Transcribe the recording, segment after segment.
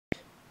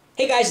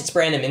Hey guys, it's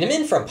Brandon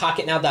Miniman from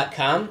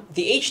Pocketnow.com.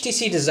 The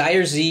HTC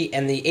Desire Z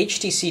and the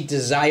HTC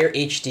Desire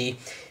HD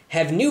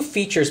have new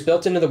features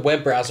built into the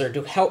web browser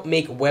to help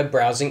make web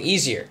browsing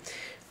easier.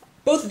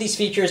 Both of these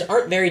features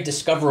aren't very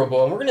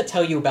discoverable, and we're going to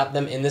tell you about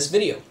them in this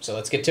video. So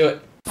let's get to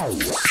it.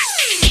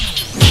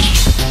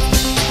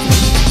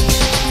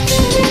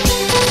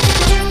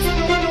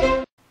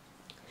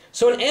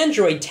 So in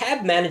Android,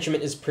 tab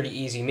management is pretty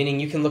easy,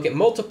 meaning you can look at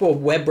multiple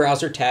web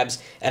browser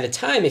tabs at a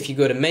time if you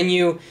go to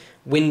Menu,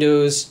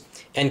 Windows,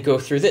 and go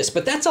through this.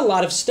 But that's a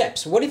lot of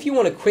steps. What if you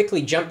want to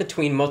quickly jump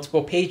between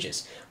multiple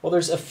pages? Well,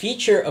 there's a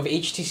feature of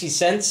HTC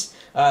Sense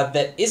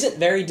that isn't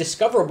very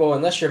discoverable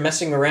unless you're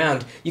messing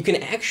around. You can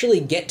actually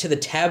get to the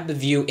tab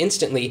view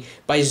instantly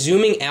by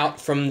zooming out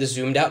from the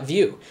zoomed out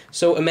view.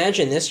 So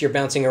imagine this, you're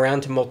bouncing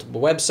around to multiple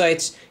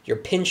websites, you're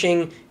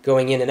pinching,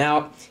 going in and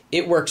out.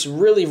 It works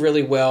really,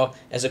 really well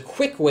as a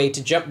quick way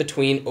to jump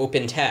between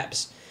open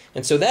tabs.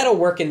 And so that'll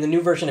work in the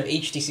new version of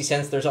HTC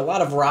Sense. There's a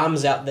lot of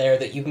ROMs out there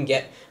that you can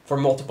get for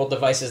multiple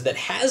devices that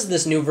has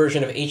this new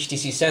version of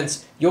HTC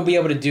Sense. You'll be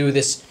able to do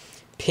this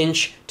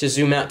pinch to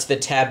zoom out to the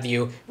tab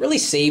view. Really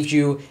saved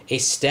you a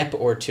step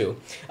or two.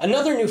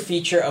 Another new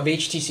feature of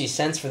HTC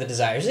Sense for the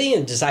Desire Z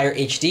and Desire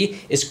HD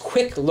is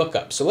quick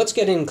lookup. So let's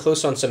get in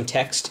close on some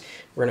text.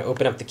 We're going to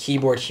open up the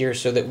keyboard here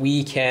so that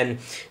we can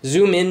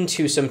zoom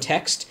into some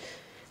text.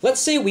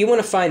 Let's say we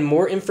want to find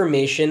more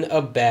information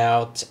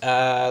about,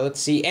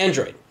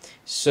 Android.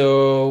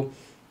 So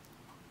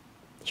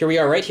here we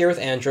are right here with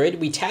Android.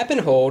 We tap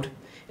and hold,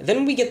 and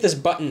then we get this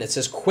button that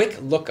says Quick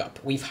Lookup.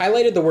 We've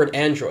highlighted the word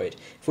Android.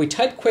 If we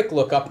type Quick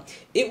Lookup,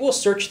 it will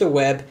search the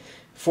web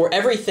for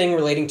everything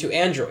relating to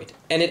Android.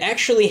 And it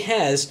actually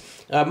has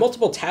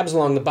multiple tabs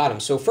along the bottom.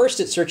 So first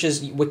it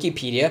searches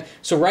Wikipedia.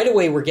 So right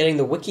away we're getting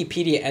the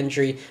Wikipedia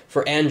entry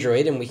for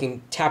Android, and we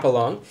can tap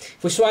along.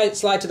 If we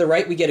slide to the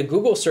right, we get a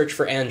Google search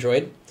for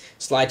Android.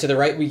 Slide to the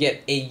right, we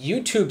get a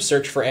YouTube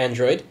search for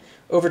Android.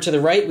 Over to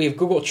the right, we have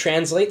Google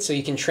Translate, so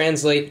you can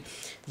translate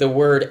the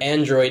word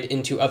Android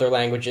into other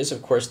languages.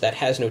 Of course, that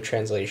has no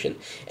translation.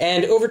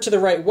 And over to the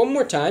right one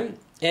more time,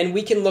 and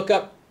we can look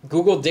up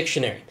Google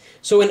Dictionary.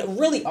 So a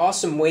really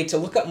awesome way to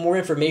look up more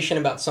information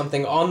about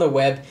something on the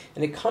web,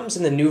 and it comes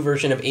in the new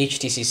version of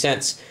HTC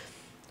Sense.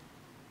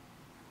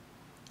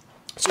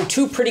 So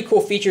two pretty cool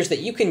features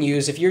that you can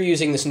use if you're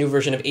using this new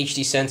version of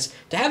HTC Sense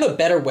to have a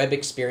better web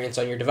experience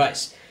on your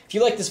device. If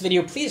you like this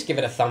video, please give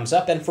it a thumbs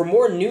up, and for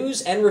more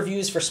news and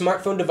reviews for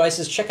smartphone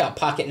devices, check out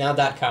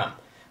Pocketnow.com.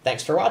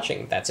 Thanks for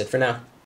watching. That's it for now.